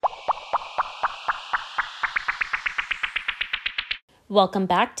Welcome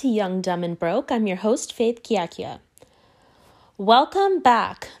back to Young, Dumb, and Broke. I'm your host, Faith Kiakia. Welcome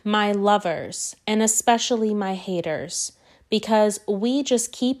back, my lovers, and especially my haters, because we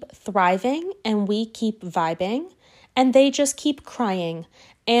just keep thriving and we keep vibing, and they just keep crying.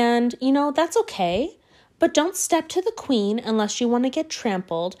 And, that's okay, but don't step to the queen unless you want to get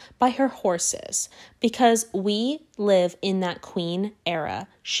trampled by her horses, because we live in that queen era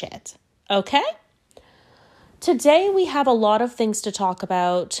shit, okay? Today, we have a lot of things to talk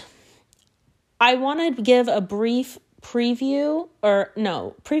about. I want to give a brief preview,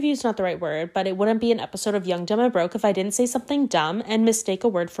 preview is not the right word, but it wouldn't be an episode of Young, Dumb, and Broke if I didn't say something dumb and mistake a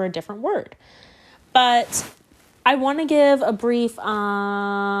word for a different word. But I want to give a brief, I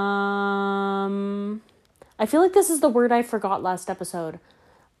feel like this is the word I forgot last episode.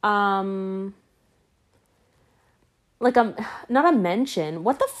 Not a mention.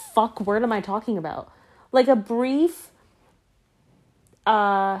 What the fuck word am I talking about? Like a brief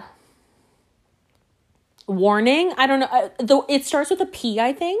warning. I don't know. Though it starts with a P,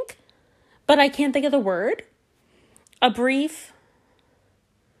 I think, but I can't think of the word. A brief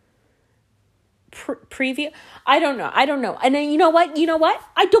preview. I don't know. And then you know what?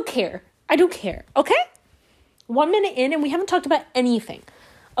 I don't care. Okay? 1 minute in and we haven't talked about anything.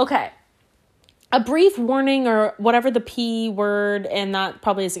 Okay. A brief warning or whatever the P word, and that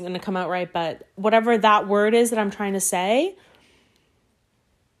probably isn't going to come out right, but whatever that word is that I'm trying to say.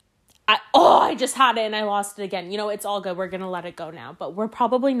 I just had it and I lost it again. It's all good. We're going to let it go now, but we're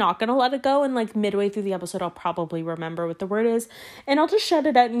probably not going to let it go. And like midway through the episode, I'll probably remember what the word is and I'll just shut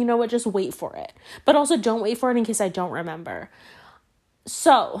it out and just wait for it. But also don't wait for it in case I don't remember.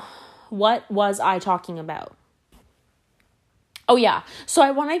 So what was I talking about? Oh yeah. So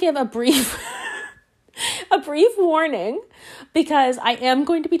I want to give a brief warning because I am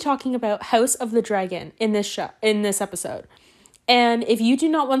going to be talking about House of the Dragon in this episode. And if you do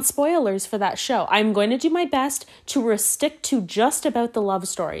not want spoilers for that show, I'm going to do my best to stick to just about the love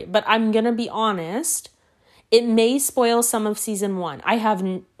story. But I'm going to be honest, it may spoil some of season 1. I have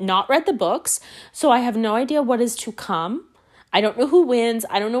not read the books, so I have no idea what is to come. I don't know who wins.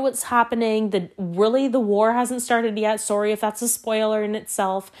 I don't know what's happening. The war hasn't started yet. Sorry if that's a spoiler in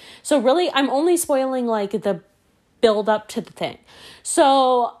itself. So really, I'm only spoiling like the build up to the thing.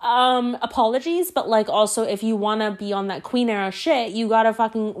 So, apologies, but like also if you want to be on that queen era shit, you got to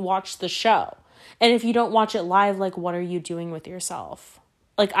fucking watch the show. And if you don't watch it live, like what are you doing with yourself?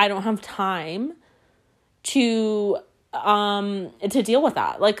 Like I don't have time to deal with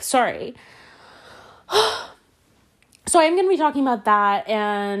that. Like, sorry. So I'm going to be talking about that,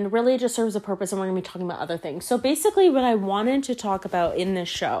 and really it just serves a purpose, and we're going to be talking about other things. So basically what I wanted to talk about in this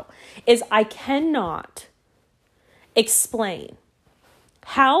show is I cannot explain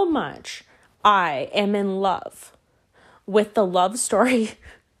how much I am in love with the love story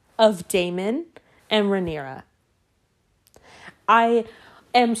of Damon and Rhaenyra. I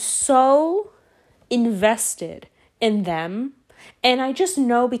am so invested in them. And I just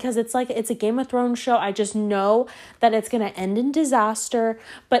know because it's a Game of Thrones show. I just know that it's going to end in disaster.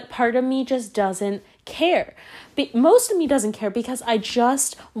 But part of me just doesn't care. Most of me doesn't care because I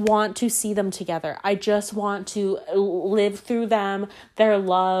just want to see them together. I just want to live through them, their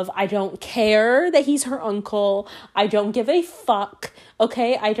love. I don't care that he's her uncle. I don't give a fuck.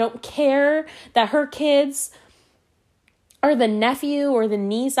 Okay? I don't care that her kids are the nephew or the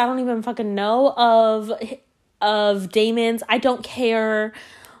niece. I don't even fucking know of Damon's. I don't care.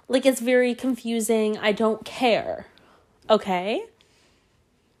 Like, it's very confusing. I don't care. Okay?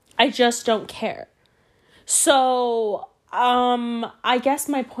 I just don't care. So, I guess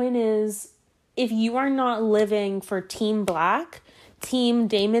my point is, if you are not living for Team Black, Team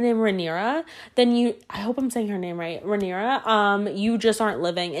Damon and Rhaenyra, then I hope I'm saying her name right, Rhaenyra, you just aren't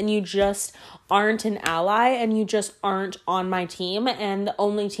living, and you just aren't an ally, and you just aren't on my team, and the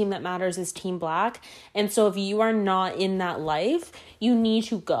only team that matters is Team Black. And so if you are not in that life, you need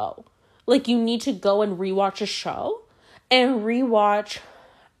to go. Like, you need to go and rewatch a show, and rewatch,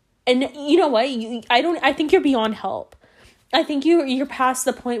 and you know what, I think you're beyond help. I think you're past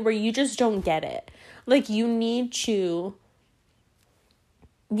the point where you just don't get it. Like, you need to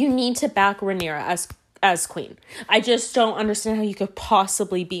back Rhaenyra as queen. I just don't understand how you could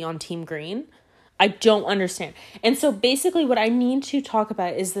possibly be on Team Green. I don't understand. And so basically what I need to talk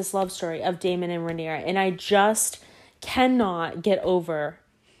about is this love story of Damon and Rhaenyra. And I just cannot get over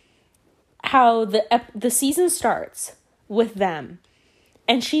how the season starts with them.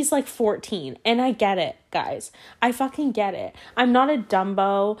 And she's like 14. And I get it, guys. I fucking get it. I'm not a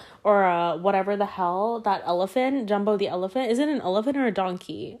Dumbo or a whatever the hell, that elephant. Dumbo the elephant. Is it an elephant or a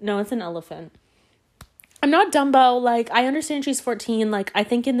donkey? No, it's an elephant. I'm not Dumbo. Like, I understand she's 14. Like, I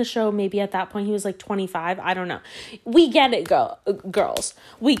think in the show, maybe at that point he was like 25. I don't know. We get it, girls.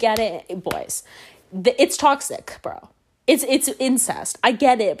 We get it, boys. It's toxic, bro. It's incest. I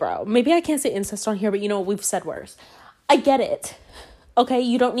get it, bro. Maybe I can't say incest on here, but you know, we've said worse. I get it. Okay,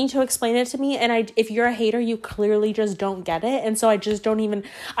 you don't need to explain it to me. And if you're a hater, you clearly just don't get it. And so I don't even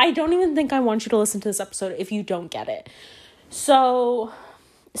think I want you to listen to this episode if you don't get it. So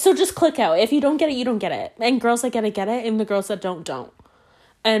just click out. If you don't get it, you don't get it. And girls that get it, and the girls that don't.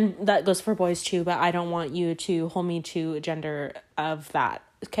 And that goes for boys too, but I don't want you to hold me to a gender of that.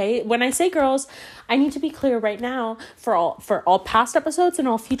 Okay? When I say girls, I need to be clear right now for all past episodes and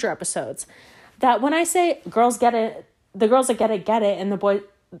all future episodes that when I say girls get it, the girls that get it, and the boys...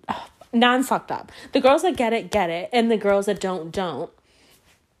 Now I'm fucked up. The girls that get it, and the girls that don't.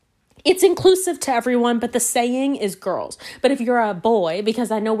 It's inclusive to everyone, but the saying is girls. But if you're a boy,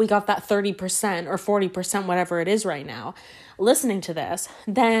 because I know we got that 30% or 40%, whatever it is right now, listening to this,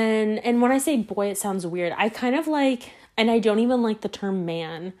 then... And when I say boy, it sounds weird. I kind of like... And I don't even like the term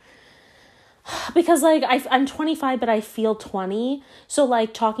man. Because, like, I'm 25, but I feel 20. So,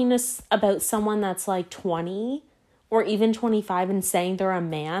 like, talking about someone that's, like, 20... or even 25 and saying they're a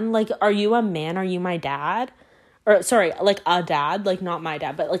man. Like, are you a man? Are you my dad? Or, sorry, like a dad. Like, not my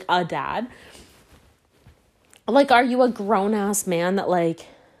dad, but like a dad. Like, are you a grown-ass man that, like,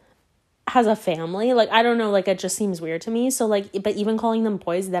 has a family? Like, I don't know. Like, it just seems weird to me. So, like, but even calling them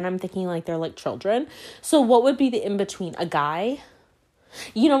boys, then I'm thinking, like, they're, like, children. So, what would be the in-between? A guy?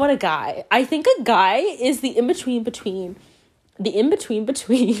 You know what? A guy. I think a guy is the in-between between...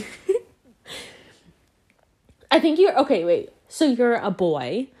 I think okay, wait. So you're a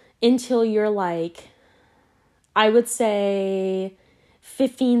boy until you're like, I would say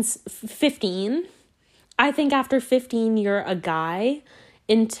 15. I think after 15, you're a guy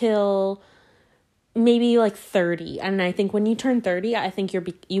until maybe like 30. And I think when you turn 30, I think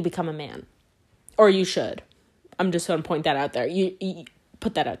you become a man. Or you should. I'm just going to point that out there. You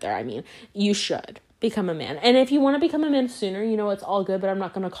put that out there. I mean, you should become a man. And if you want to become a man sooner, you know, it's all good, but I'm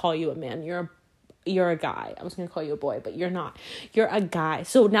not going to call you a man. You're a guy. I was going to call you a boy, but you're not. You're a guy.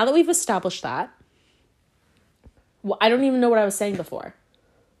 So now that we've established that, well, I don't even know what I was saying before.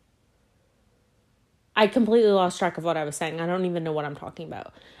 I completely lost track of what I was saying. I don't even know what I'm talking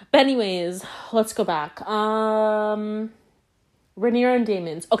about. But anyways, let's go back. Rhaenyra and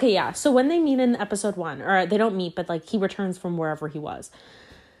Daemon's. Okay, yeah. So when they meet in episode 1, or they don't meet, but like he returns from wherever he was.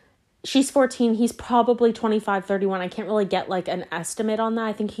 She's 14. He's probably 25, 31. I can't really get like an estimate on that.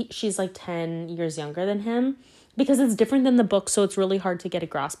 I think she's like 10 years younger than him because it's different than the book. So it's really hard to get a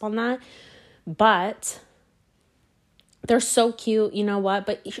grasp on that. But they're so cute. You know what?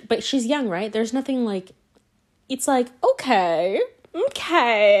 But she's young, right? There's nothing like, it's like, okay.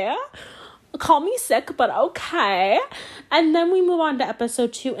 Call me sick, but okay. And then we move on to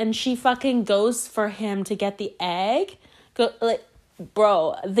episode 2 and she fucking goes for him to get the egg.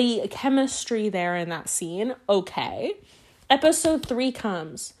 Bro, the chemistry there in that scene, okay. Episode 3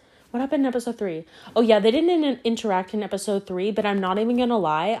 comes. What happened in episode 3? Oh, yeah, they didn't interact in episode 3, but I'm not even gonna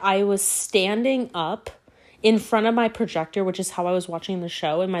lie. I was standing up in front of my projector, which is how I was watching the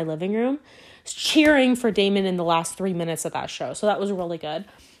show in my living room, cheering for Daemon in the last 3 minutes of that show. So that was really good.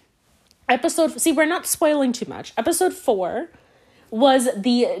 See, we're not spoiling too much. Episode 4... was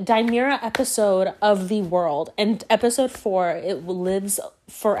the Dahmer episode of the world. And episode 4, it lives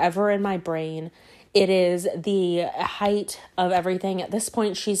forever in my brain. It is the height of everything. At this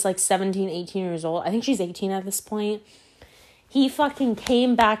point, she's like 17, 18 years old. I think she's 18 at this point. He fucking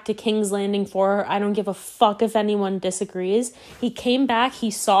came back to King's Landing for her. I don't give a fuck if anyone disagrees. He came back,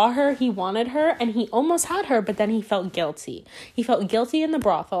 he saw her, he wanted her, and he almost had her, but then he felt guilty. He felt guilty in the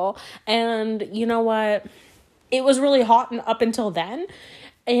brothel. And you know what? It was really hot up until then,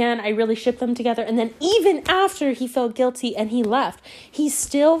 and I really shipped them together. And then even after he felt guilty and he left, he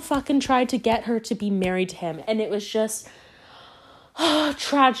still fucking tried to get her to be married to him. And it was just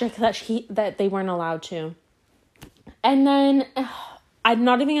tragic that they weren't allowed to. And then I'm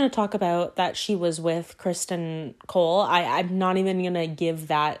not even going to talk about that she was with Kristen Cole. I'm not even going to give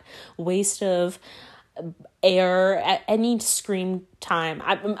that waste of air at any screen time.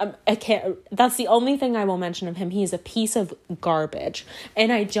 I can't. That's the only thing I will mention of him. He's a piece of garbage,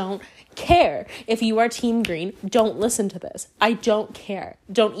 and I don't care. If you are Team Green, don't listen to this. I don't care.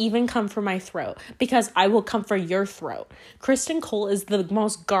 Don't even come for my throat, because I will come for your throat. Kristen Cole is the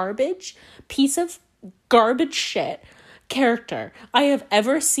most piece of garbage shit character I have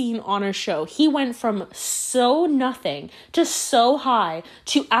ever seen on a show. He went from so nothing to so high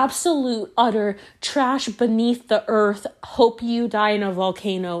to absolute utter trash beneath the earth. Hope you die in a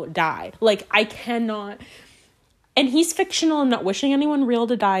volcano, die. Like, I cannot. And he's fictional. I'm not wishing anyone real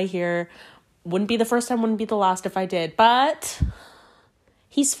to die here. Wouldn't be the first time, wouldn't be the last if I did. But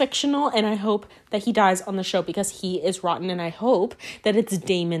he's fictional, and I hope that he dies on the show because he is rotten, and I hope that it's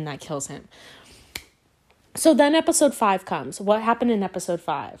Damon that kills him. So then episode 5 comes. What happened in episode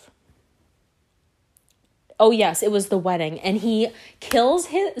 5? Oh, yes, it was the wedding. And he kills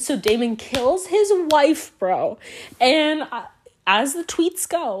so Damon kills his wife, bro. And as the tweets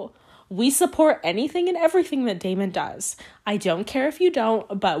go, we support anything and everything that Damon does. I don't care if you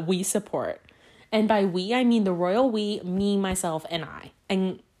don't, but we support. And by we, I mean the royal we, me, myself, and I.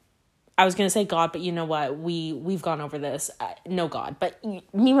 And I was going to say God, but you know what? We've gone over this. No God, but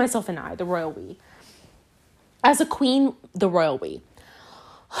me, myself, and I, the royal we. As a queen, the royal we.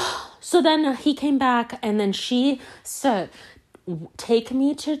 So then he came back, and then she said, take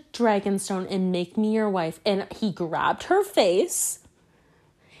me to Dragonstone and make me your wife. And he grabbed her face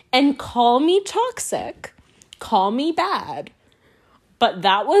and call me toxic, call me bad. But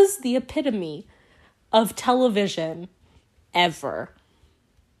that was the epitome of television ever.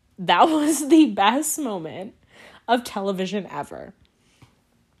 That was the best moment of television ever.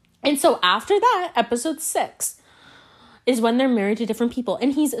 And so after that, episode 6 is when they're married to different people.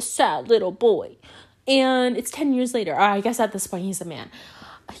 And he's a sad little boy. And it's 10 years later. I guess at this point he's a man.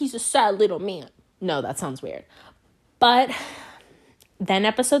 He's a sad little man. No, that sounds weird. But then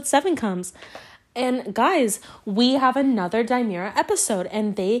episode 7 comes. And guys, we have another Dahmer episode.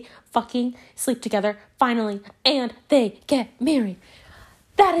 And they fucking sleep together finally. And they get married.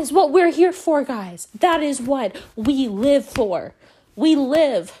 That is what we're here for, guys. That is what we live for. We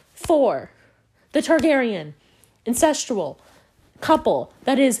live for the Targaryen ancestral couple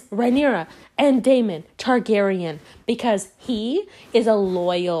that is Rhaenyra and Daemon Targaryen, because he is a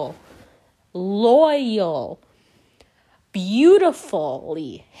loyal,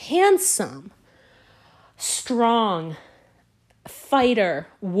 beautifully handsome, strong fighter,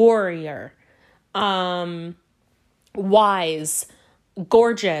 warrior, wise,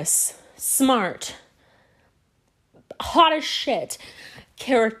 gorgeous, smart, hot as shit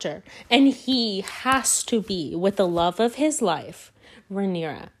character. And he has to be, with the love of his life,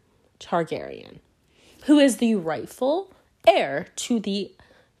 Rhaenyra Targaryen, who is the rightful heir to the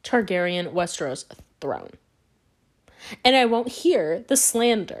Targaryen Westeros throne. And I won't hear the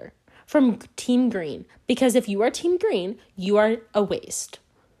slander from Team Green, because if you are Team Green, you are a waste.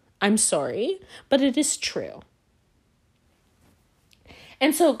 I'm sorry, but it is true.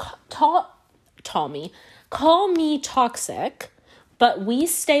 And so call me toxic, but we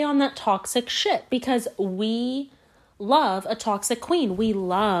stay on that toxic shit because we love a toxic queen. We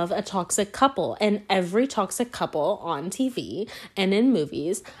love a toxic couple, and every toxic couple on TV and in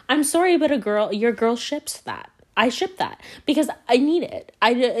movies. I'm sorry, but your girl ships that. I ship that because I need it.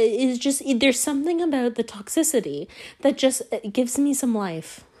 It's just, there's something about the toxicity that just gives me some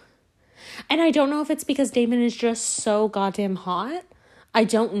life. And I don't know if it's because Daemon is just so goddamn hot. I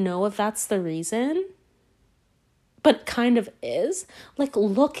don't know if that's the reason, but kind of is. Like,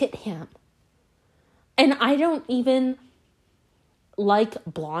 look at him. And I don't even like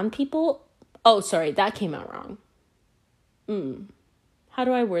blonde people. Oh, sorry, that came out wrong. How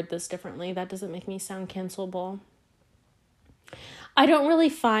do I word this differently? That doesn't make me sound cancelable. I don't really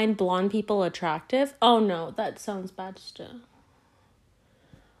find blonde people attractive. Oh no, that sounds bad still.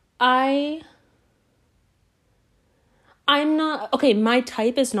 I'm not, okay, my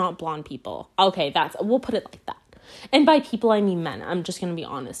type is not blonde people. Okay, we'll put it like that. And by people, I mean men. I'm just going to be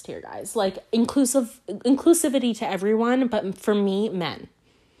honest here, guys. Like, inclusivity to everyone, but for me, men.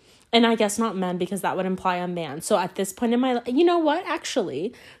 And I guess not men, because that would imply a man. So at this point in my life, you know what?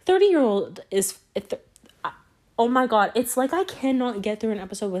 Actually, 30-year-old is, oh my God, it's like I cannot get through an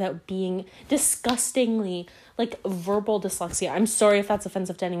episode without being disgustingly, like, verbal dyslexia. I'm sorry if that's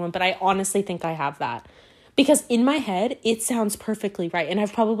offensive to anyone, but I honestly think I have that. Because in my head, it sounds perfectly right. And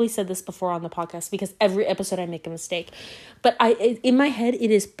I've probably said this before on the podcast because every episode I make a mistake. But in my head,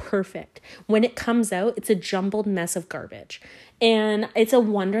 it is perfect. When it comes out, it's a jumbled mess of garbage. And it's a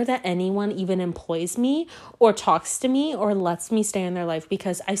wonder that anyone even employs me or talks to me or lets me stay in their life,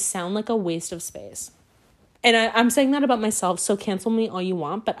 because I sound like a waste of space. And I'm saying that about myself, so cancel me all you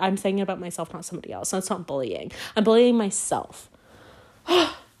want, but I'm saying it about myself, not somebody else. That's not bullying. I'm bullying myself.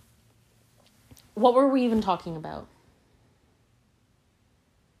 What were we even talking about?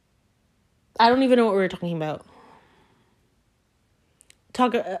 I don't even know what we were talking about.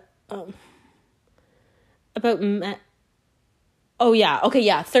 About Oh, yeah. Okay,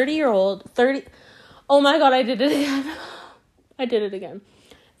 yeah. 30-year-old. 30. Oh, my God, I did it again. I did it again.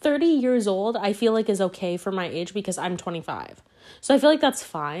 30 years old, I feel like is okay for my age because I'm 25. So I feel like that's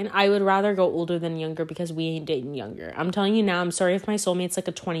fine. I would rather go older than younger because we ain't dating younger. I'm telling you now, I'm sorry if my soulmate's like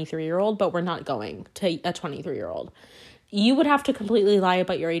a 23-year-old, but we're not going to a 23-year-old. You would have to completely lie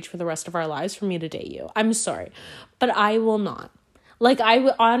about your age for the rest of our lives for me to date you. I'm sorry, but I will not. Like, I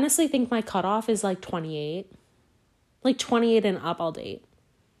would honestly think my cutoff is like 28. Like 28 and up, I'll date.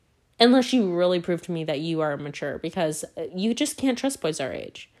 Unless you really prove to me that you are mature, because you just can't trust boys our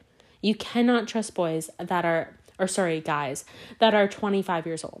age. You cannot trust boys that are, guys that are 25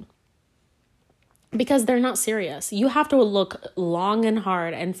 years old. Because they're not serious. You have to look long and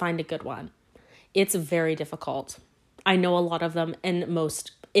hard and find a good one. It's very difficult. I know a lot of them, and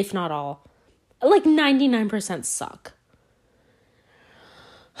most, if not all, like 99% suck.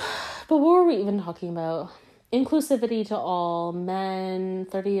 But what were we even talking about? Inclusivity to all men,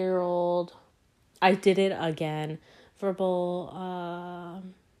 30-year-old. I did it again. Verbal,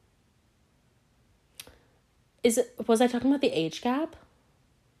 was I talking about the age gap?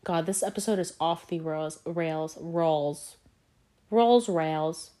 God, this episode is off the rails. Rolls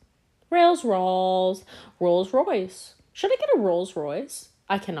Royce. Should I get a Rolls Royce?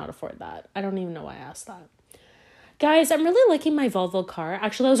 I cannot afford that. I don't even know why I asked that. Guys, I'm really liking my Volvo car.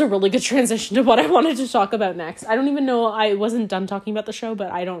 Actually, that was a really good transition to what I wanted to talk about next. I don't even know, I wasn't done talking about the show,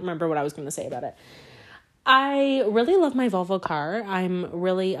 but I don't remember what I was going to say about it. I really love my Volvo car. I'm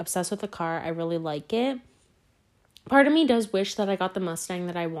really obsessed with the car. I really like it. Part of me does wish that I got the Mustang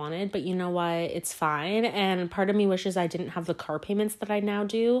that I wanted, but you know what? It's fine. And part of me wishes I didn't have the car payments that I now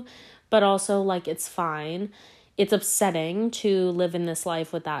do, but also, like, it's fine. It's upsetting to live in this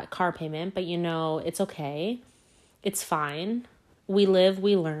life with that car payment, but you know, it's okay. It's fine. We live,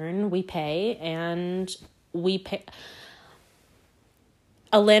 we learn, we pay, and we pay.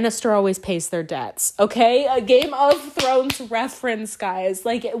 A Lannister always pays their debts, okay? A Game of Thrones reference, guys.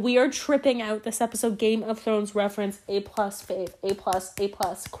 Like, we are tripping out this episode. Game of Thrones reference. A+, fave. A+.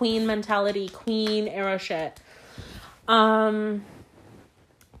 Queen mentality. Queen era shit. Yeah,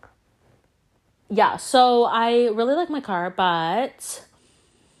 so I really like my car, but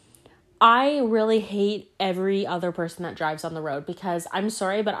I really hate every other person that drives on the road because I'm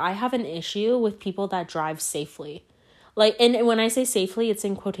sorry, but I have an issue with people that drive safely. Like, and when I say safely, it's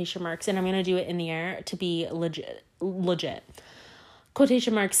in quotation marks, and I'm going to do it in the air to be legit.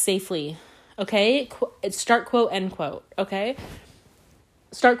 Quotation marks, safely, okay? Start quote, end quote, okay?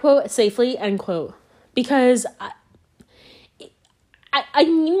 Start quote, safely, end quote. Because I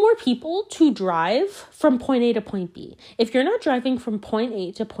need more people to drive from point A to point B. If you're not driving from point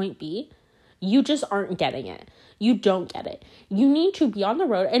A to point B, you just aren't getting it. You don't get it. You need to be on the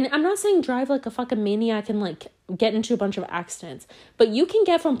road. And I'm not saying drive like a fucking maniac and like get into a bunch of accidents. But you can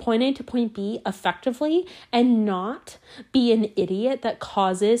get from point A to point B effectively and not be an idiot that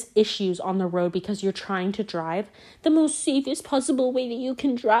causes issues on the road because you're trying to drive the most safest possible way that you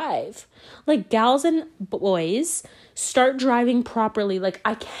can drive. Like, gals and boys, start driving properly. Like,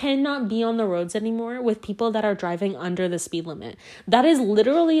 I cannot be on the roads anymore with people that are driving under the speed limit. That is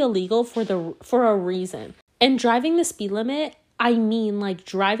literally illegal for a reason. And driving the speed limit, I mean like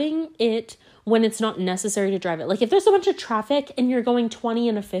driving it when it's not necessary to drive it. Like, if there's a bunch of traffic and you're going 20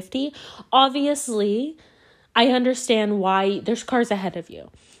 and a 50, obviously I understand why there's cars ahead of you.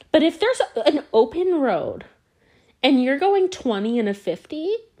 But if there's an open road and you're going 20 and a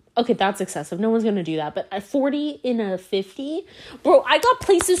 50, okay, that's excessive. No one's going to do that. But at 40 in a 50, bro, I got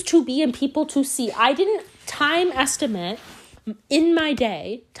places to be and people to see. I didn't time estimate in my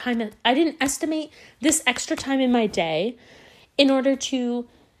day. I didn't estimate this extra time in my day in order to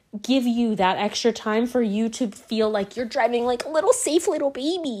give you that extra time for you to feel like you're driving like a little safe little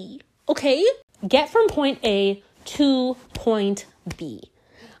baby. Okay? Get from point A to point B.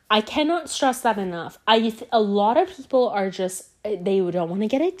 I cannot stress that enough. A lot of people are just, they don't want to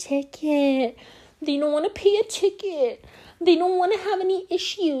get a ticket. They don't want to pay a ticket. They don't want to have any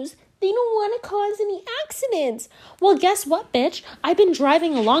issues. They don't want to cause any accidents. Well, guess what, bitch? I've been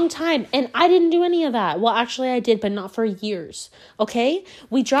driving a long time and I didn't do any of that. Well, actually I did, but not for years. Okay?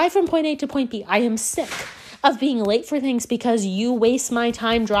 We drive from point A to point B. I am sick of being late for things because you waste my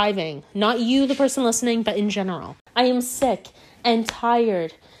time driving. Not you, the person listening, but in general. I am sick and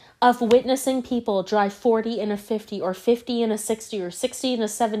tired of witnessing people drive 40 in a 50 or 50 in a 60 or 60 in a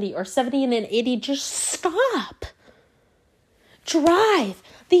 70 or 70 in an 80. Just stop. Drive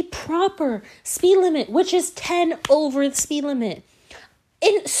the proper speed limit, which is 10 over the speed limit.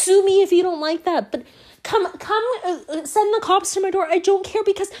 And sue me if you don't like that, but Come, send the cops to my door. I don't care,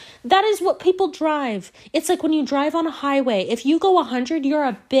 because that is what people drive. It's like when you drive on a highway. If you go 100, you're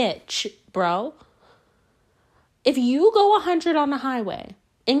a bitch, bro. If you go 100 on a highway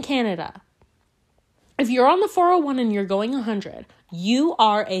in Canada, if you're on the 401 and you're going 100, you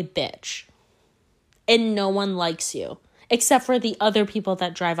are a bitch. And no one likes you, except for the other people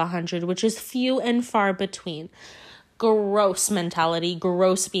that drive 100, which is few and far between. Gross mentality,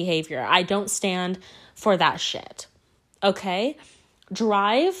 gross behavior. I don't stand for that shit. Okay?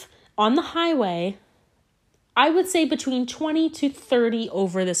 Drive on the highway, I would say between 20 to 30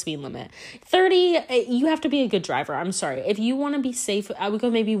 over the speed limit. 30, you have to be a good driver. I'm sorry. If you want to be safe, I would go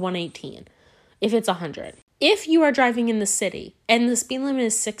maybe 118 if it's 100. If you are driving in the city and the speed limit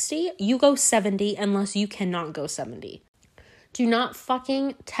is 60, you go 70 unless you cannot go 70. Do not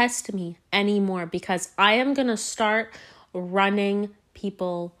fucking test me anymore, because I am going to start running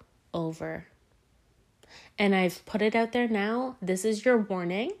people over. And I've put it out there now. This is your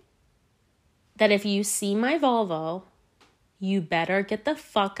warning. That if you see my Volvo, you better get the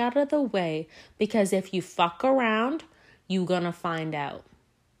fuck out of the way, because if you fuck around, you gonna find out.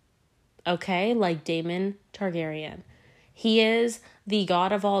 Okay? Like Dahmer Targaryen. He is the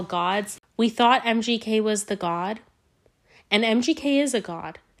god of all gods. We thought MGK was the god, and MGK is a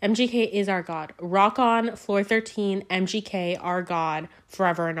god. MGK is our god. Rock on, floor 13, MGK, our god,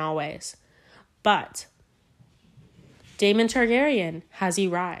 forever and always. But Dahmer Targaryen has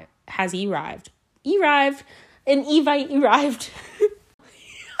arrived. He arrived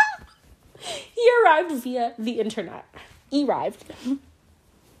via the internet.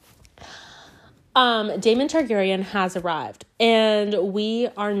 Dahmer Targaryen has arrived, and we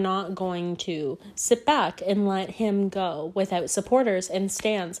are not going to sit back and let him go without supporters and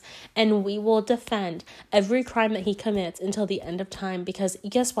stands, and we will defend every crime that he commits until the end of time, because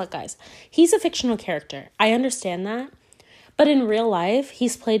guess what, guys? He's a fictional character. I understand that. But in real life,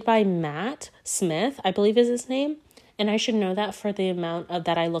 he's played by Matt Smith, I believe is his name. And I should know that for the amount of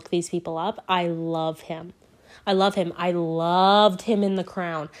that I look these people up. I love him. I loved him in The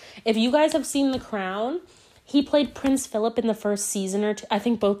Crown. If you guys have seen The Crown, he played Prince Philip in the first season or two. I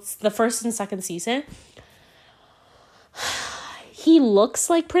think both the first and second season. He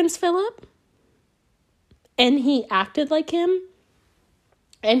looks like Prince Philip. And he acted like him.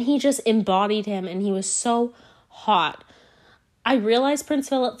 And he just embodied him. And he was so hot. I realize Prince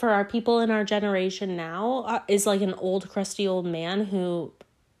Philip, for our people in our generation now, is like an old, crusty old man who,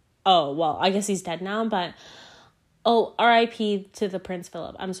 I guess he's dead now, but, R.I.P. to the Prince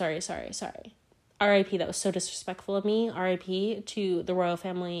Philip. I'm sorry. R.I.P. That was so disrespectful of me. R.I.P. to the royal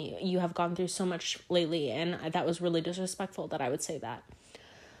family. You have gone through so much lately, and that was really disrespectful that I would say that.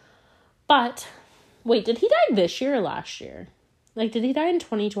 But, wait, did he die this year or last year? Like, did he die in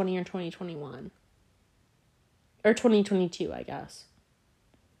 2020 or 2021? Or 2022, I guess.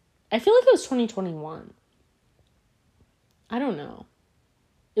 I feel like it was 2021. I don't know.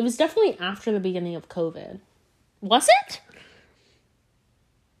 It was definitely after the beginning of COVID. Was it?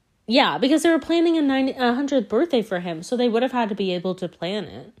 Yeah, because they were planning a 100th birthday for him, so they would have had to be able to plan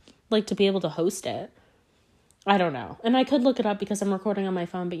it. Like, to be able to host it. I don't know. And I could look it up because I'm recording on my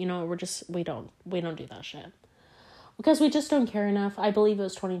phone, but you know, we don't do that shit. Because we just don't care enough. I believe it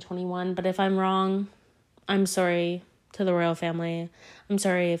was 2021, but if I'm wrong, I'm sorry to the royal family. I'm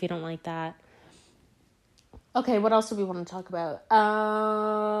sorry if you don't like that. Okay, what else do we want to talk about?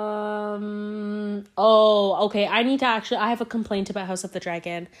 Okay, I have a complaint about House of the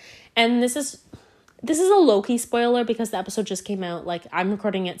Dragon. And this is a low-key spoiler because the episode just came out, like, I'm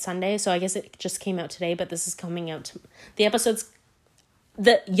recording it Sunday, so I guess it just came out today, but this is coming out,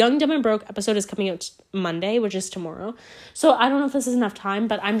 the Young, Dumb, and Broke episode is coming out Monday, which is tomorrow. So I don't know if this is enough time,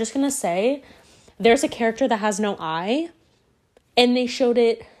 but I'm just gonna say, there's a character that has no eye, and they showed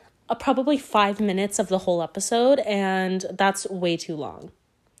it probably 5 minutes of the whole episode, and that's way too long.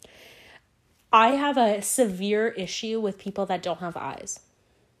 I have a severe issue with people that don't have eyes.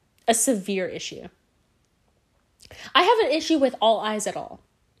 A severe issue. I have an issue with all eyes at all.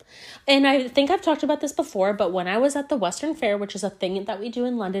 And I think I've talked about this before, but when I was at the Western Fair, which is a thing that we do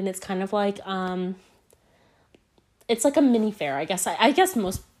in London, it's kind of like, it's like a mini fair, I guess. I guess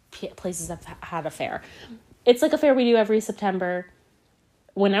most places have had a fair. It's like a fair we do every September.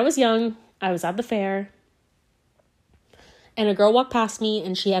 When I was young, I was at the fair, and a girl walked past me,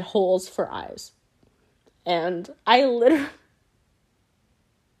 and she had holes for eyes. And I literally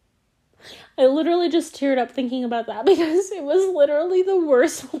just teared up thinking about that, because it was literally the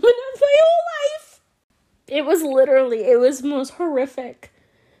worst moment of my whole life. It was the most horrific,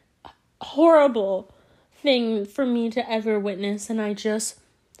 horrible thing for me to ever witness, and I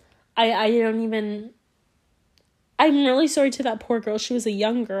don't even, I'm really sorry to that poor girl. She was a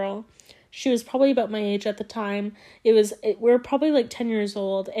young girl. She was probably about my age at the time. We were probably like 10 years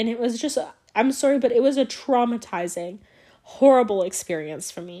old. And it was just, I'm sorry, but it was a traumatizing, horrible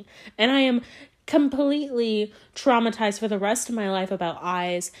experience for me. And I am completely traumatized for the rest of my life about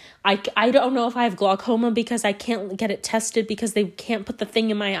eyes. I don't know if I have glaucoma because I can't get it tested because they can't put the thing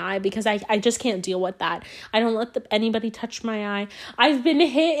in my eye because I just can't deal with that. I don't let anybody touch my eye. I've been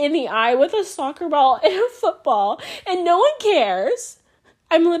hit in the eye with a soccer ball and a football and no one cares.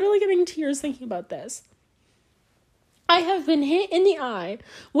 I'm literally getting tears thinking about this. I have been hit in the eye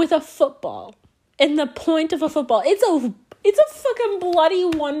with a football and the point of a football. It's a fucking bloody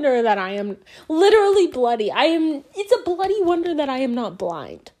wonder that I am literally bloody. It's a bloody wonder that I am not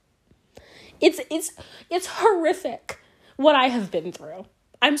blind. It's horrific what I have been through.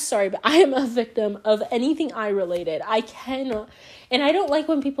 I'm sorry, but I am a victim of anything eye related. I cannot, and I don't like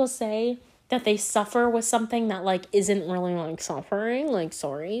when people say that they suffer with something that like isn't really like suffering. Like,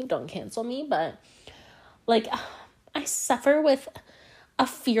 sorry, don't cancel me, but like I suffer with a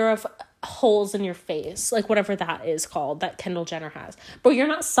fear of holes in your face, like whatever that is called that Kendall Jenner has. But you're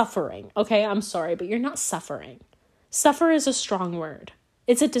not suffering, okay? I'm sorry, but you're not suffering. Suffer is a strong word.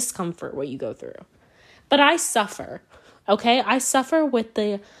 It's a discomfort what you go through. But I suffer, okay? I suffer with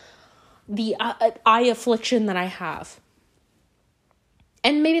the eye affliction that I have.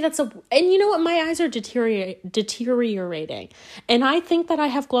 And maybe and you know what? My eyes are deteriorating. And I think that I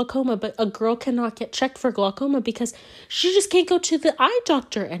have glaucoma, but a girl cannot get checked for glaucoma because she just can't go to the eye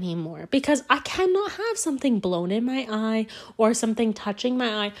doctor anymore because I cannot have something blown in my eye or something touching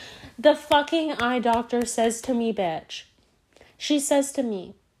my eye. The fucking eye doctor says to me, bitch, she says to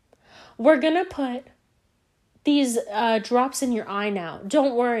me, we're going to put these drops in your eye now.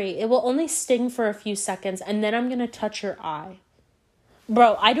 Don't worry. It will only sting for a few seconds and then I'm going to touch your eye.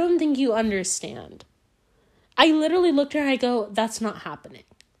 Bro, I don't think you understand. I literally looked at her, I go, that's not happening.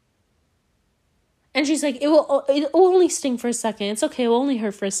 And she's like, it will only sting for a second. It's okay, it will only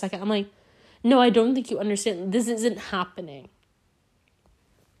hurt for a second. I'm like, no, I don't think you understand. This isn't happening.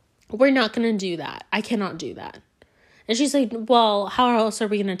 We're not going to do that. I cannot do that. And she's like, well, how else are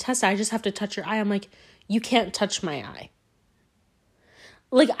we going to test it? I just have to touch your eye. I'm like, you can't touch my eye.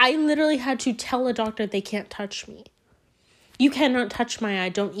 Like, I literally had to tell a doctor they can't touch me. You cannot touch my eye.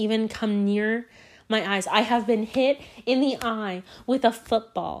 Don't even come near my eyes. I have been hit in the eye with a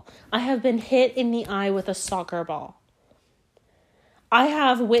football. I have been hit in the eye with a soccer ball. I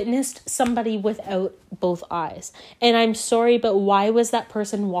have witnessed somebody without both eyes. And I'm sorry, but why was that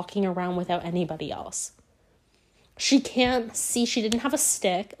person walking around without anybody else? She can't see. She didn't have a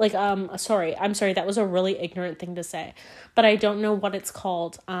stick. Like, I'm sorry. That was a really ignorant thing to say. But I don't know what it's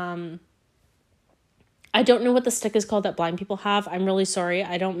called. I don't know what the stick is called that blind people have. I'm really sorry.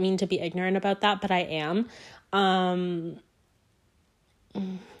 I don't mean to be ignorant about that, but I am. I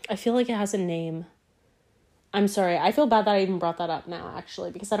feel like it has a name. I'm sorry. I feel bad that I even brought that up now,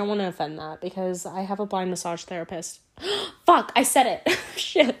 actually, because I don't want to offend that, because I have a blind massage therapist. Fuck, I said it.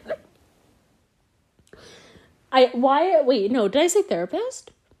 Shit. Wait, no, did I say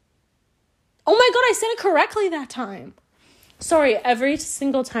therapist? Oh my God, I said it correctly that time. Sorry, every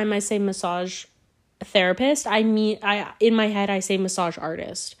single time I say massage therapist, in my head I say massage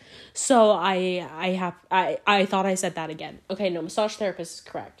artist. So I thought I said that again. Okay, no, massage therapist is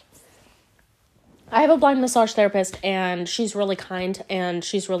correct. I have a blind massage therapist and she's really kind and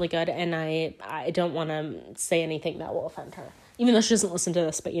she's really good, and I don't want to say anything that will offend her, even though she doesn't listen to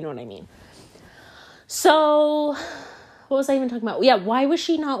this, but you know what I mean. So what was I even talking about? Yeah, why was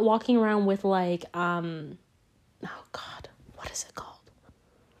she not walking around with like oh God, what is it called?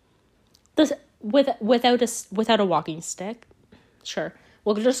 Without a walking stick? Sure.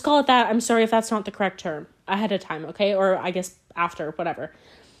 We'll just call it that. I'm sorry if that's not the correct term. Ahead of time, okay? Or I guess after, whatever.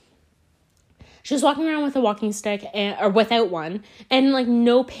 She was walking around with a walking stick or without one, and like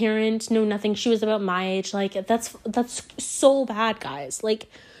no parent, no nothing. She was about my age. Like that's so bad, guys. Like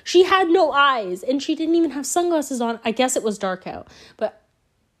she had no eyes and she didn't even have sunglasses on. I guess it was dark out, but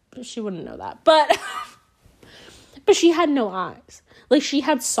she wouldn't know that. But she had no eyes. Like she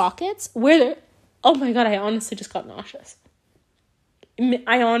had sockets where oh my God, I honestly just got nauseous.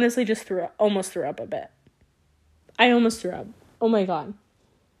 I honestly just almost threw up a bit. I almost threw up. Oh my God.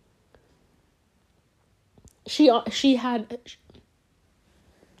 She oh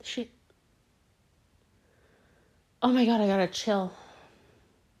my God, I got a chill.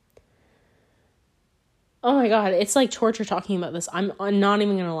 Oh my God, it's like torture talking about this. I'm not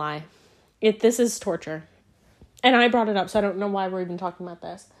even gonna lie. This is torture. And I brought it up, so I don't know why we're even talking about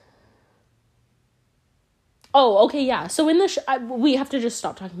this. Oh, okay, yeah. So in the we have to just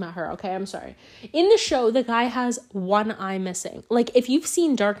stop talking about her, okay? I'm sorry. In the show, the guy has one eye missing. Like, if you've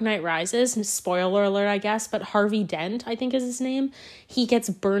seen Dark Knight Rises, spoiler alert, I guess, but Harvey Dent, I think is his name, he gets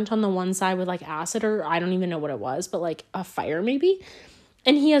burnt on the one side with, like, acid, or I don't even know what it was, but, like, a fire maybe?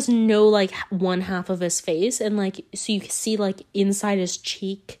 And he has no, like, one half of his face, and, like, so you can see, like, inside his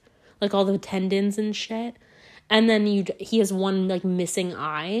cheek, like, all the tendons and shit. And then he has one, like, missing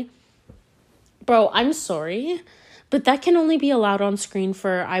eye. Bro, I'm sorry, but that can only be allowed on screen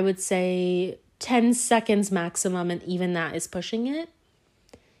for, I would say, 10 seconds maximum, and even that is pushing it.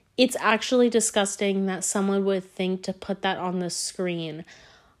 It's actually disgusting that someone would think to put that on the screen.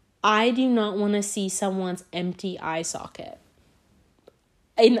 I do not want to see someone's empty eye socket.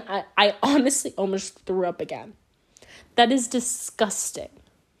 And I honestly almost threw up again. That is disgusting.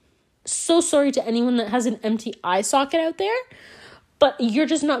 So sorry to anyone that has an empty eye socket out there. But you're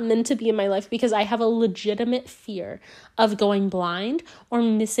just not meant to be in my life, because I have a legitimate fear of going blind or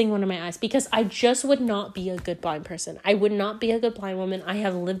missing one of my eyes, because I just would not be a good blind person. I would not be a good blind woman. I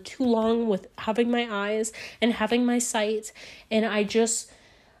have lived too long with having my eyes and having my sight, and I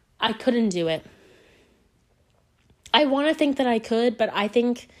couldn't do it. I want to think that I could, but I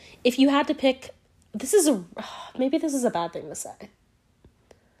think if you had to pick, maybe this is a bad thing to say.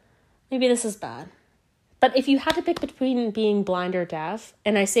 Maybe this is bad. But if you had to pick between being blind or deaf,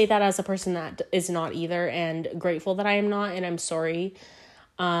 and I say that as a person that is not either, and grateful that I am not, and I'm sorry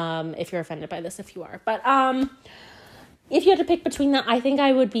if you're offended by this, if you are. But if you had to pick between that, I think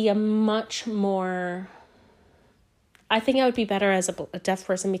I would be I think I would be better as a deaf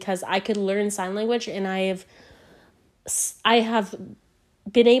person, because I could learn sign language, and I've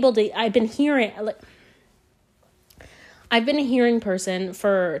been hearing person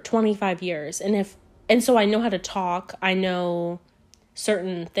for 25 years, and so I know how to talk. I know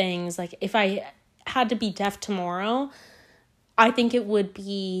certain things. Like, if I had to be deaf tomorrow, I think it would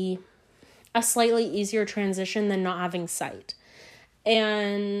be a slightly easier transition than not having sight.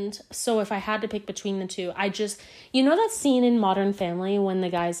 And so if I had to pick between the two, that scene in Modern Family when the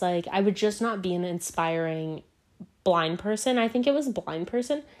guy's like, I would just not be an inspiring blind person. I think it was blind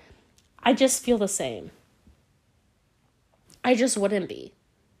person. I just feel the same. I just wouldn't be.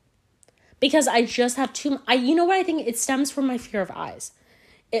 Because I just have you know what I think? It stems from my fear of eyes.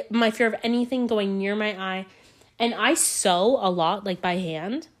 My fear of anything going near my eye. And I sew a lot, like, by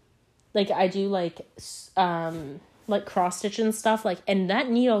hand. Like, I do, like cross stitch and stuff. Like, and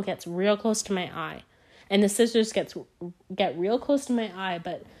that needle gets real close to my eye. And the scissors get real close to my eye.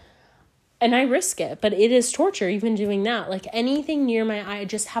 And I risk it. But it is torture even doing that. Like, anything near my eye, I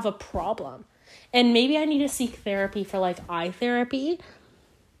just have a problem. And maybe I need to seek therapy for, like, eye therapy.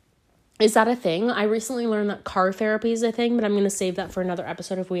 Is that a thing? I recently learned that car therapy is a thing, but I'm going to save that for another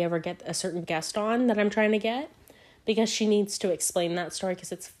episode if we ever get a certain guest on that I'm trying to get, because she needs to explain that story,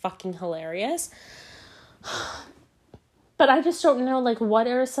 because it's fucking hilarious. But I just don't know, like, what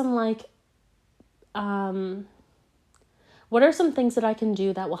are some things that I can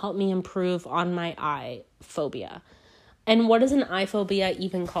do that will help me improve on my eye phobia? And what is an eye phobia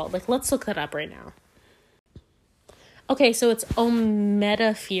even called? Like, let's look that up right now. Okay, so it's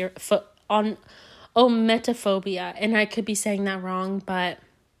ometophobia, and I could be saying that wrong, but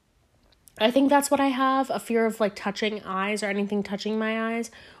I think that's what I have, a fear of, like, touching eyes or anything touching my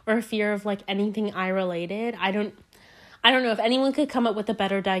eyes, or a fear of, like, anything eye related. I don't know if anyone could come up with a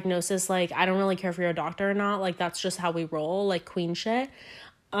better diagnosis. Like, I don't really care if you're a doctor or not, like, that's just how we roll, like, queen shit.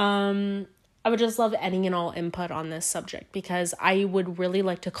 I would just love any and all input on this subject, because I would really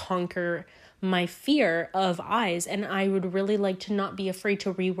like to conquer my fear of eyes, and I would really like to not be afraid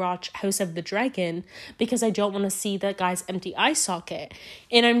to rewatch House of the Dragon, because I don't want to see that guy's empty eye socket.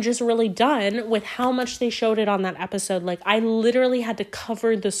 And I'm just really done with how much they showed it on that episode. Like, I literally had to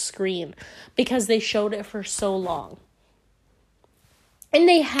cover the screen because they showed it for so long. And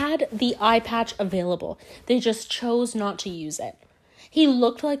they had the eye patch available. They just chose not to use it. He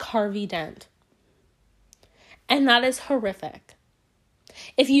looked like Harvey Dent. And that is horrific.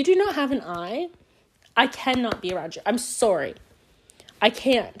 If you do not have an eye, I cannot be around you. I'm sorry. I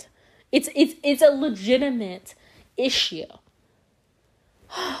can't. It's a legitimate issue.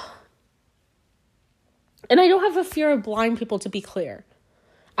 And I don't have a fear of blind people, to be clear.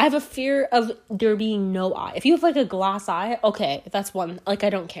 I have a fear of there being no eye. If you have, like, a glass eye, okay, that's one. Like, I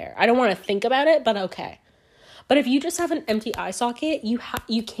don't care. I don't want to think about it, but okay. But if you just have an empty eye socket, you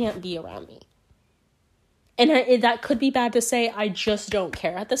can't be around me. And that could be bad to say. I just don't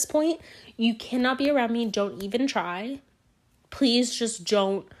care at this point. You cannot be around me. Don't even try. Please just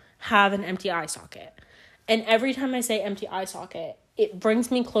don't have an empty eye socket. And every time I say empty eye socket, it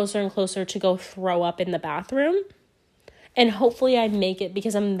brings me closer and closer to go throw up in the bathroom. And hopefully I make it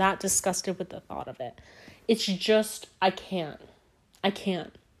because I'm that disgusted with the thought of it. It's just, I can't.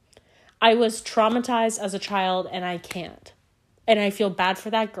 I was traumatized as a child and I can't. And I feel bad for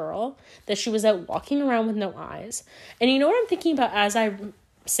that girl that she was out walking around with no eyes. And you know what I'm thinking about as I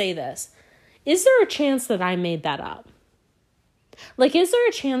say this? Is there a chance that I made that up? Like, is there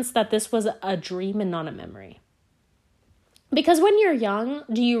a chance that this was a dream and not a memory? Because when you're young,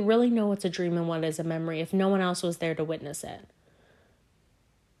 do you really know what's a dream and what is a memory if no one else was there to witness it?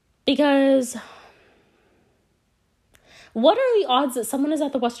 Because what are the odds that someone is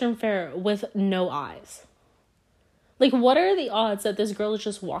at the Western Fair with no eyes? Like, what are the odds that this girl is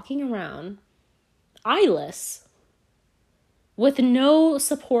just walking around eyeless with no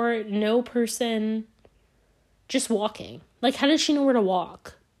support, no person, just walking? Like, how does she know where to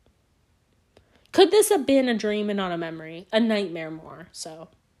walk? Could this have been a dream and not a memory? A nightmare more so.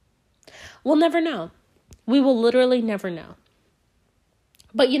 We'll never know. We will literally never know.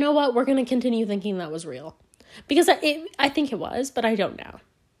 But you know what? We're going to continue thinking that was real. Because I think it was, but I don't know.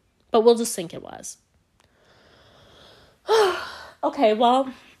 But we'll just think it was. Okay,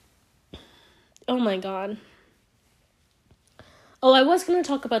 well. Oh my God. Oh, I was going to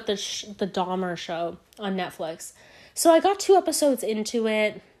talk about the Dahmer show on Netflix. So I got 2 episodes into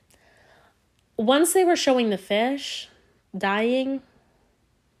it. Once they were showing the fish dying,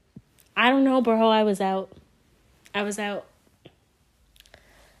 I don't know, bro. I was out. And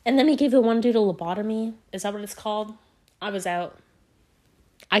then he gave the one dude a lobotomy. Is that what it's called? I was out.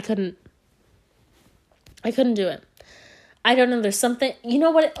 I couldn't do it. I don't know. There's something. You know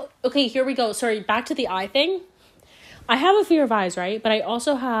what? Okay, here we go. Sorry, back to the eye thing. I have a fear of eyes, right? But I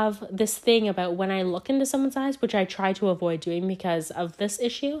also have this thing about when I look into someone's eyes, which I try to avoid doing because of this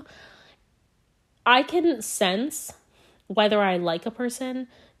issue. I can sense whether I like a person,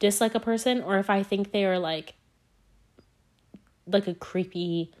 dislike a person, or if I think they are like a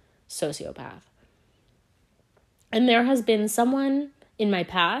creepy sociopath. And there has been someone in my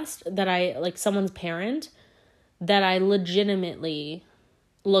past that someone's parent, that I legitimately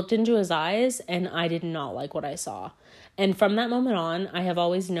looked into his eyes and I did not like what I saw. And from that moment on, I have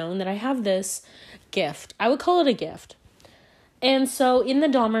always known that I have this gift. I would call it a gift. And so in the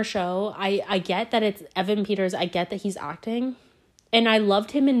Dahmer show, I get that it's Evan Peters. I get that he's acting. And I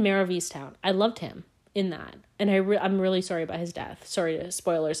loved him in Mare of Easttown. I loved him in that. And I'm really sorry about his death. Sorry,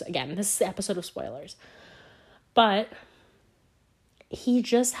 spoilers again. This is the episode of spoilers. But he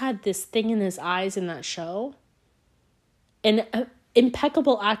just had this thing in his eyes in that show. And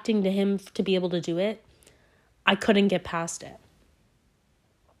impeccable acting to him to be able to do it. I couldn't get past it.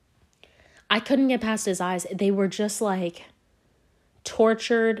 I couldn't get past his eyes. They were just like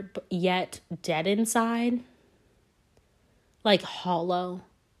tortured yet dead inside, like hollow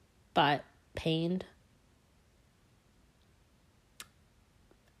but pained.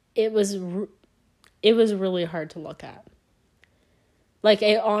 It was really hard to look at. Like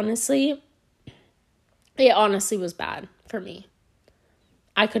it honestly was bad for me.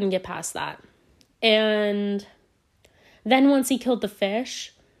 I couldn't get past that. And then once he killed the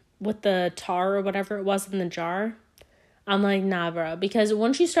fish with the tar or whatever it was in the jar, I'm like, nah, bro. Because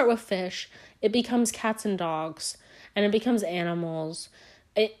once you start with fish, it becomes cats and dogs. And it becomes animals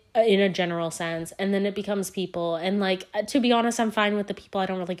in a general sense. And then it becomes people. And, like, to be honest, I'm fine with the people. I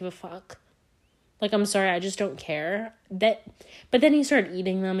don't really give a fuck. Like, I'm sorry. I just don't care. But then he started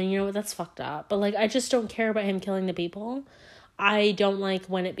eating them. And you know what? That's fucked up. But, like, I just don't care about him killing the people. I don't like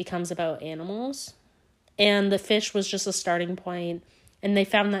when it becomes about animals. And the fish was just a starting point. And they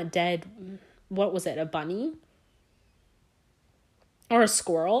found that dead, what was it, a bunny? Or a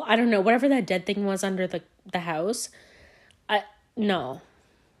squirrel. I don't know. Whatever that dead thing was under the house. No.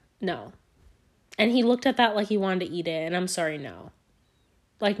 And he looked at that like he wanted to eat it. And I'm sorry, no.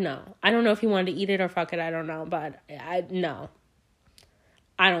 Like, no. I don't know if he wanted to eat it or fuck it. I don't know. But no.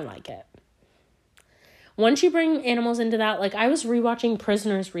 I don't like it. Once you bring animals into that, like I was rewatching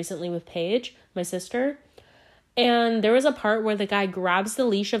Prisoners recently with Paige, my sister. And there was a part where the guy grabs the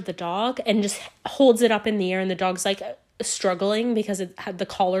leash of the dog and just holds it up in the air. And the dog's like struggling because it had the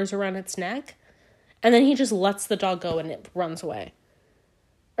collars around its neck. And then he just lets the dog go and it runs away.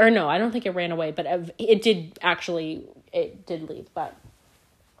 Or no, I don't think it ran away, but it did leave. But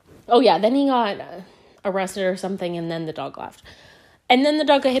oh yeah, then he got arrested or something and then the dog left. And then the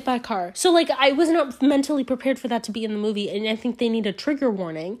dog got hit by a car. So like I was not mentally prepared for that to be in the movie. And I think they need a trigger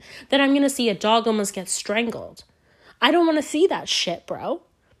warning that I'm going to see a dog almost get strangled. I don't want to see that shit, bro.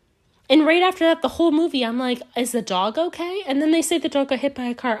 And right after that, the whole movie, I'm like, is the dog okay? And then they say the dog got hit by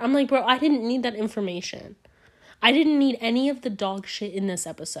a car. I'm like, bro, I didn't need that information. I didn't need any of the dog shit in this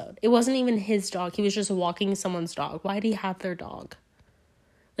episode. It wasn't even his dog. He was just walking someone's dog. Why did he have their dog?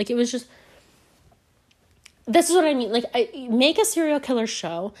 Like, it was just... This is what I mean. Like, make a serial killer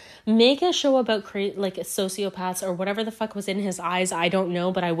show. Make a show about like sociopaths or whatever the fuck was in his eyes. I don't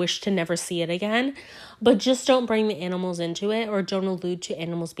know, but I wish to never see it again. But just don't bring the animals into it, or don't allude to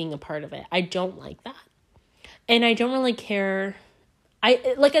animals being a part of it. I don't like that. And I don't really care.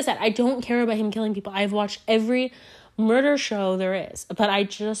 Like I said, I don't care about him killing people. I've watched every murder show there is, but I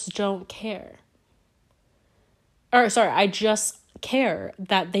just don't care. I just care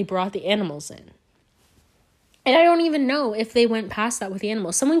that they brought the animals in. And I don't even know if they went past that with the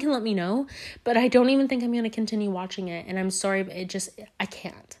animals. Someone can let me know, but I don't even think I'm going to continue watching it. And I'm sorry, but I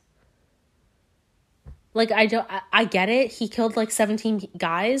can't. Like, I get it. He killed like 17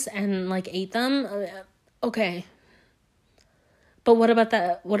 guys and like ate them. Okay. But what about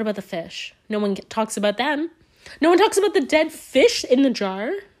the fish? No one talks about them. No one talks about the dead fish in the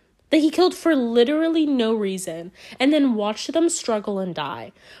jar that he killed for literally no reason. And then watched them struggle and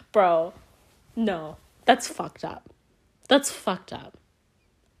die. Bro, no. That's fucked up.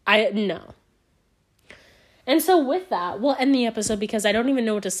 No. And so with that, we'll end the episode because I don't even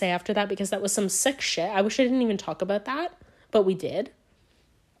know what to say after that because that was some sick shit. I wish I didn't even talk about that, but we did.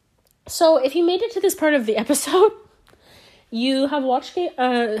 So if you made it to this part of the episode, you have watched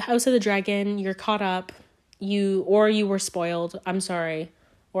House of the Dragon, you're caught up, you were spoiled. I'm sorry.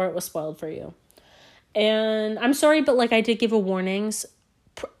 Or it was spoiled for you. And I'm sorry, but like I did give a warnings.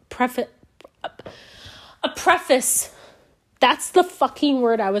 A preface. That's the fucking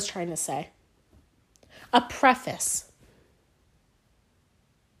word I was trying to say. A preface.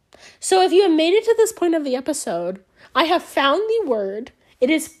 So if you have made it to this point of the episode, I have found the word.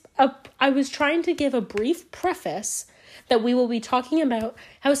 I was trying to give a brief preface that we will be talking about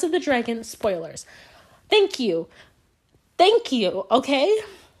House of the Dragon spoilers. Thank you, okay?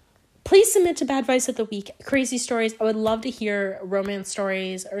 Please submit to Bad Advice of the Week. Crazy stories. I would love to hear romance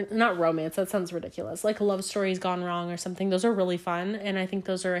stories. Or not romance. That sounds ridiculous. Like love stories gone wrong or something. Those are really fun. And I think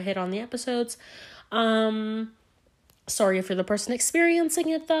those are a hit on the episodes. Sorry if you're the person experiencing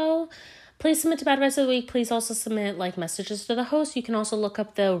it though. Please submit to Bad Advice of the Week. Please also submit like messages to the host. You can also look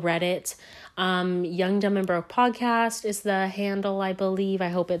up the Reddit. Young, Dumb, and Broke podcast is the handle, I believe. I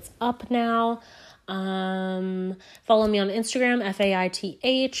hope it's up now. Follow me on Instagram,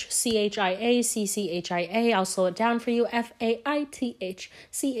 FAITHCHIACCHIA. I'll slow it down for you. CHIACCHIA.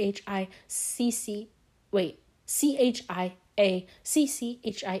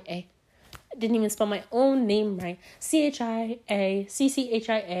 Didn't even spell my own name right.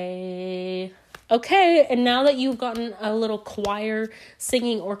 CHIACCHIA. Okay, and now that you've gotten a little choir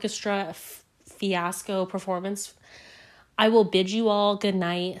singing orchestra fiasco performance, I will bid you all good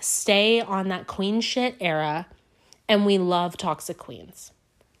night. Stay on that queen shit era. And we love toxic queens.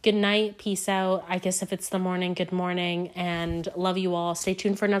 Good night. Peace out. I guess if it's the morning, good morning. And love you all. Stay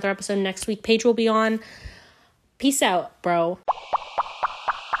tuned for another episode next week. Paige will be on. Peace out, bro.